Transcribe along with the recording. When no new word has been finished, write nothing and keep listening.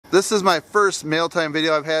this is my first Mailtime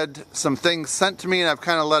video. I've had some things sent to me and I've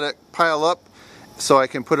kind of let it pile up so I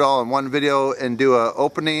can put it all in one video and do an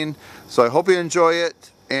opening. So I hope you enjoy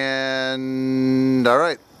it, and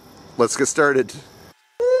alright, let's get started.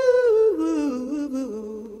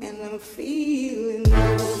 And I'm feeling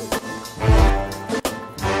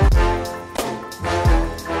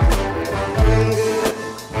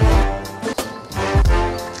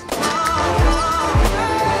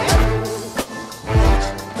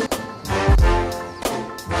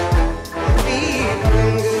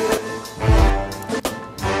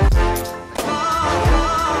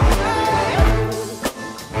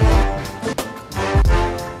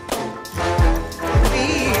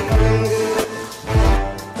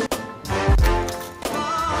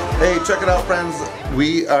Hey, check it out, friends.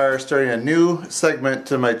 We are starting a new segment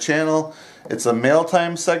to my channel. It's a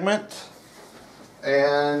Mailtime segment.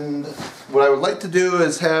 And what I would like to do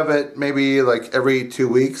is have it maybe like every 2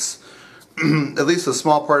 weeks. At least a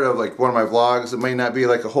small part of like one of my vlogs. It may not be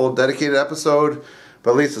like a whole dedicated episode,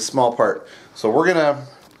 but at least a small part. So we're gonna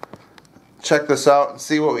check this out and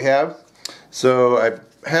see what we have. So I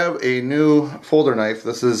have a new folder knife.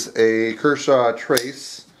 This is a Kershaw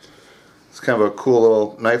Trace. It's kind of a cool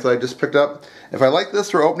little knife that I just picked up. If I like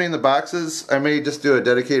this for opening the boxes, I may just do a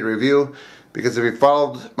dedicated review, because if you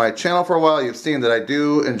followed my channel for a while, you've seen that I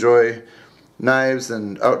do enjoy knives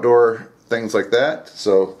and outdoor things like that.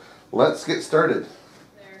 So let's get started.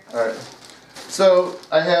 Alright, so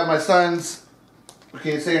I have my son's,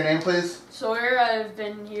 can you say your name please? Sawyer. I've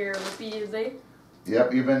been here repeatedly.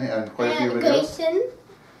 Yep, you've been on quite a few videos. Grayson.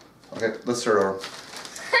 Okay, let's start over.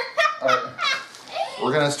 Alright.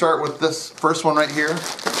 We're going to start with this first one right here. Do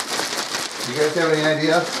you guys have any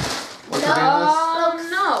idea what to do this?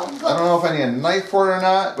 No. I don't know if I need a knife for it or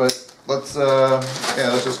not, but let's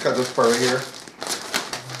let's just cut this part right here.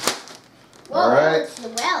 Whoa, alright.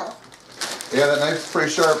 Well. Yeah, that knife's pretty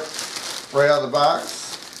sharp right out of the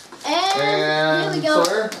box. And here we go.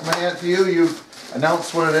 Sawyer, I'm going to hand it to you. You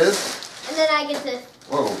announce what it is. And then I get to...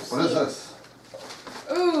 Whoa, what is this?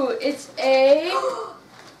 Ooh, it's a...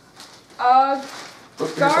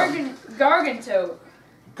 Gargantote.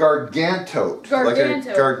 Gargantote. Like a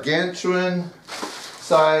gargantuan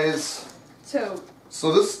size. Tote.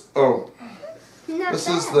 So this, this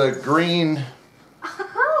is the green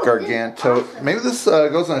Gargantote. Awesome. Maybe this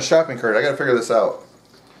goes on a shopping cart. I gotta figure this out.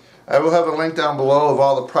 I will have a link down below of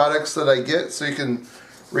all the products that I get so you can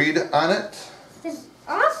read on it. This is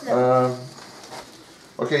awesome.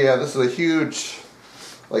 Okay, yeah, this is a huge,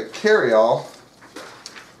 like, carry-all.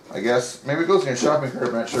 I guess. Maybe it goes in your shopping cart,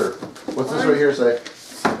 I'm not sure. What's this right here say?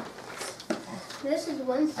 This is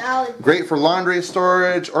one solid. Great for laundry,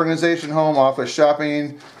 storage, organization, home, office,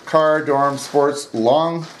 shopping, car, dorm, sports,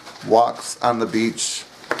 long walks on the beach.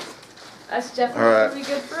 That's definitely going to be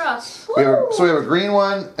good for us. We have a green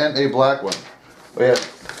one and a black one.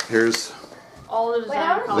 Here's all the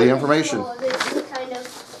design the information. Alright.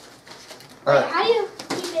 How do you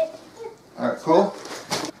keep it? Alright, cool.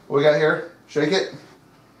 What we got here? Shake it.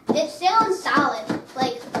 It sounds solid,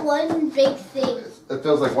 like one big thing. It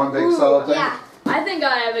feels like one big solid thing? Yeah. I think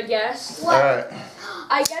I have a guess. Alright.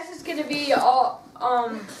 I guess it's gonna be all,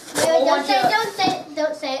 Wait,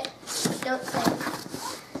 don't say it.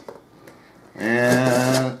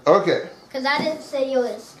 And, okay. Because I didn't say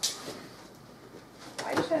yours.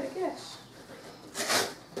 I just had a guess.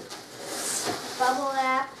 Bubble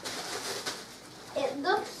wrap. It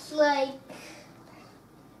looks like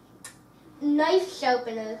knife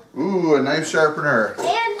sharpener. Ooh, a knife sharpener.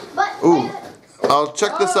 Ooh, I'll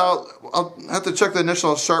check this out. I'll have to check the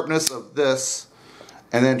initial sharpness of this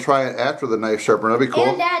and then try it after the knife sharpener. That'd be cool.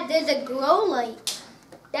 And Dad, there's a grow light.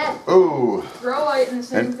 Ooh. Grow light and the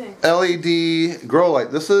same thing. LED grow light.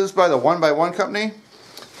 This is by the 1x1 company.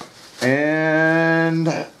 And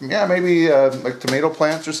yeah, maybe like tomato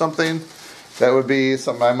plants or something. That would be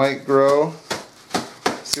something I might grow.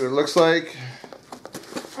 See what it looks like.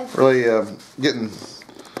 Really getting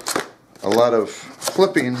a lot of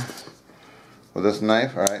flipping with this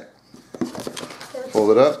knife. Alright. Fold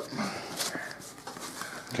it up.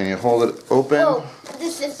 Can you hold it open? Oh,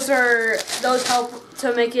 Those help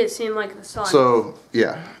to make it seem like the sun. So,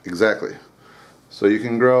 yeah, exactly. So you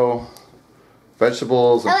can grow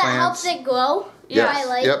vegetables and that plants. helps it grow? Yes. I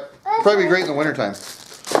like. Yep. Probably great in the wintertime.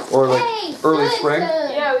 Or like early spring.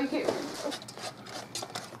 Yeah, we can.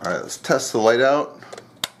 Alright, let's test the light out.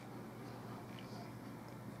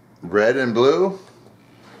 Red and blue.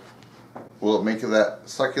 Will it make that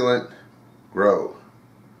succulent grow?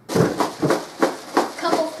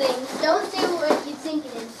 Couple things. Don't say what you think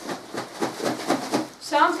it is.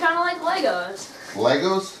 Sounds kind of like Legos.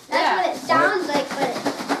 Legos? That's what it sounds like, but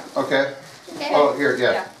Okay. Okay. Oh, here,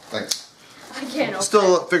 yeah. Yeah. Thanks. I can't open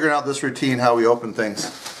Still figuring out this routine, how we open things.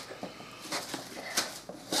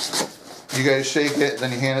 You guys shake it,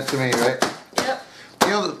 then you hand it to me, right? it. Yep. You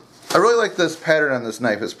know, I really like this pattern on this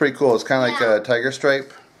knife. It's pretty cool. It's kind of like Yeah. a tiger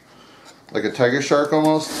stripe. Like a tiger shark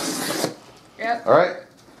almost. Yep. Alright.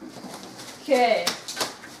 Okay.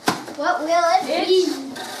 What will it be?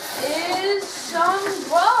 It is some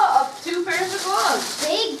gloves. 2 pairs of gloves.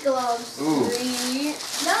 Big gloves. Ooh. 3.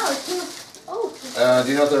 No, 2. Oh, 2.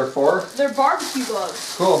 Do you know what they're for? They're barbecue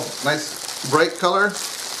gloves. Cool. Nice bright color.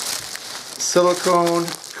 Silicone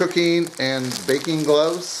cooking and baking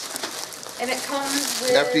gloves. And it comes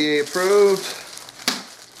with FDA approved.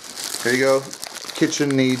 Here you go.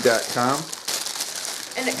 KitchenNeed.com.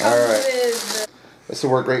 And it comes Alright. with This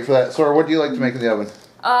will work great for that. Sawyer, what do you like to make in the oven?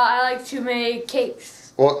 I like to make cakes.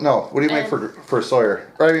 Well, no. What do you make for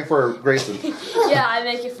Sawyer? Or I mean for Grayson. Yeah, I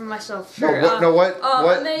make it for myself. Sure.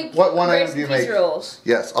 I make what one item do you make? Pizza rolls.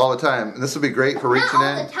 Yes, all the time. And this would be great for reaching Not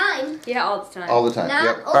all in. the time. Yeah, all the time. All the time. Not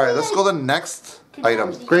Yep. All right, only let's go to the next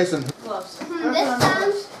item. times. Grayson. Gloves. This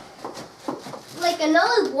sounds like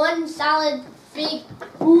another one solid big.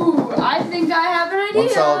 Ooh, I think I have an idea. One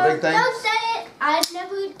solid big thing. Don't say it. I've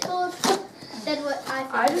never said what I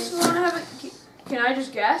think. I just want to have it. Can I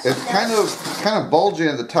just guess? It's kind of bulgy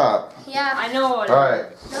at the top. Yeah. I know what All right.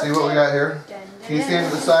 See what we got here. Dun, Can you stand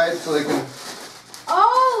to the side so they can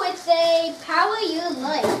Oh, it's a power your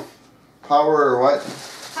life. power or what? It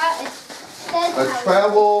says A power.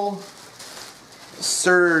 travel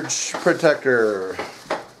surge protector.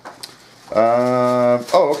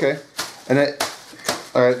 Oh, okay. And it.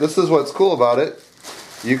 All right. This is what's cool about it.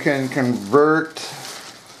 You can convert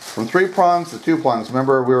from 3 prongs to 2 prongs.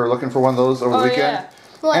 Remember, we were looking for one of those over the weekend. Yeah.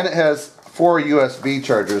 What? And it has 4 USB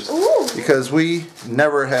chargers. Ooh. Because we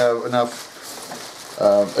never have enough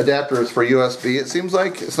adapters for USB. It seems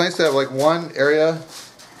like it's nice to have like one area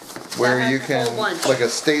where That has you a can, whole bunch. like a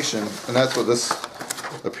station, and that's what this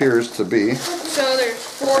appears to be. So there's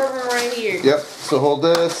 4 of them right here. Yep. So hold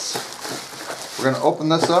this. We're gonna open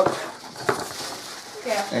this up.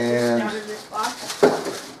 Okay. I'll put And- this down in this box.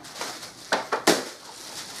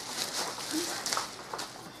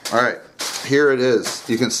 All right. Here it is.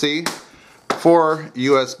 You can see 4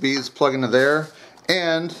 USBs plug into there,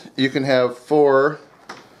 and you can have 4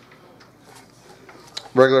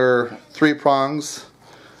 regular 3 prongs,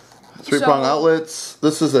 3-prong So- outlets.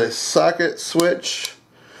 This is a socket switch.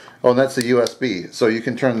 Oh, and that's a USB. So you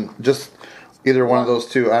can turn just either one of those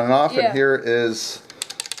 2 on and off. Yeah. And here is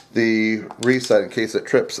the reset in case it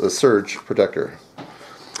trips, a surge protector.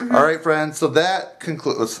 All right, friends. So that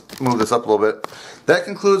concludes. Let's move this up a little bit. That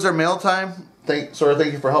concludes our mail time. Thank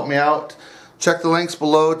you for helping me out. Check the links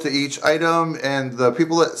below to each item, and the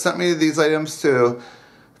people that sent me these items to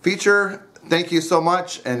feature. Thank you so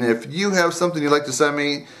much. And if you have something you'd like to send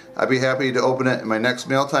me, I'd be happy to open it in my next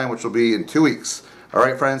mail time, which will be in 2 weeks. All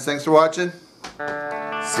right, friends. Thanks for watching.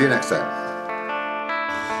 See you next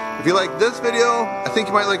time. If you like this video, I think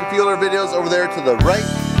you might like a few other videos over there to the right.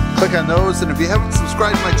 Click on those, and if you haven't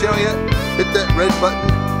subscribed to my channel yet, hit that red button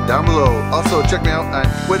down below. Also, check me out on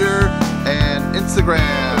Twitter and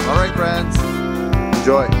Instagram. All right, friends,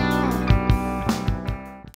 enjoy.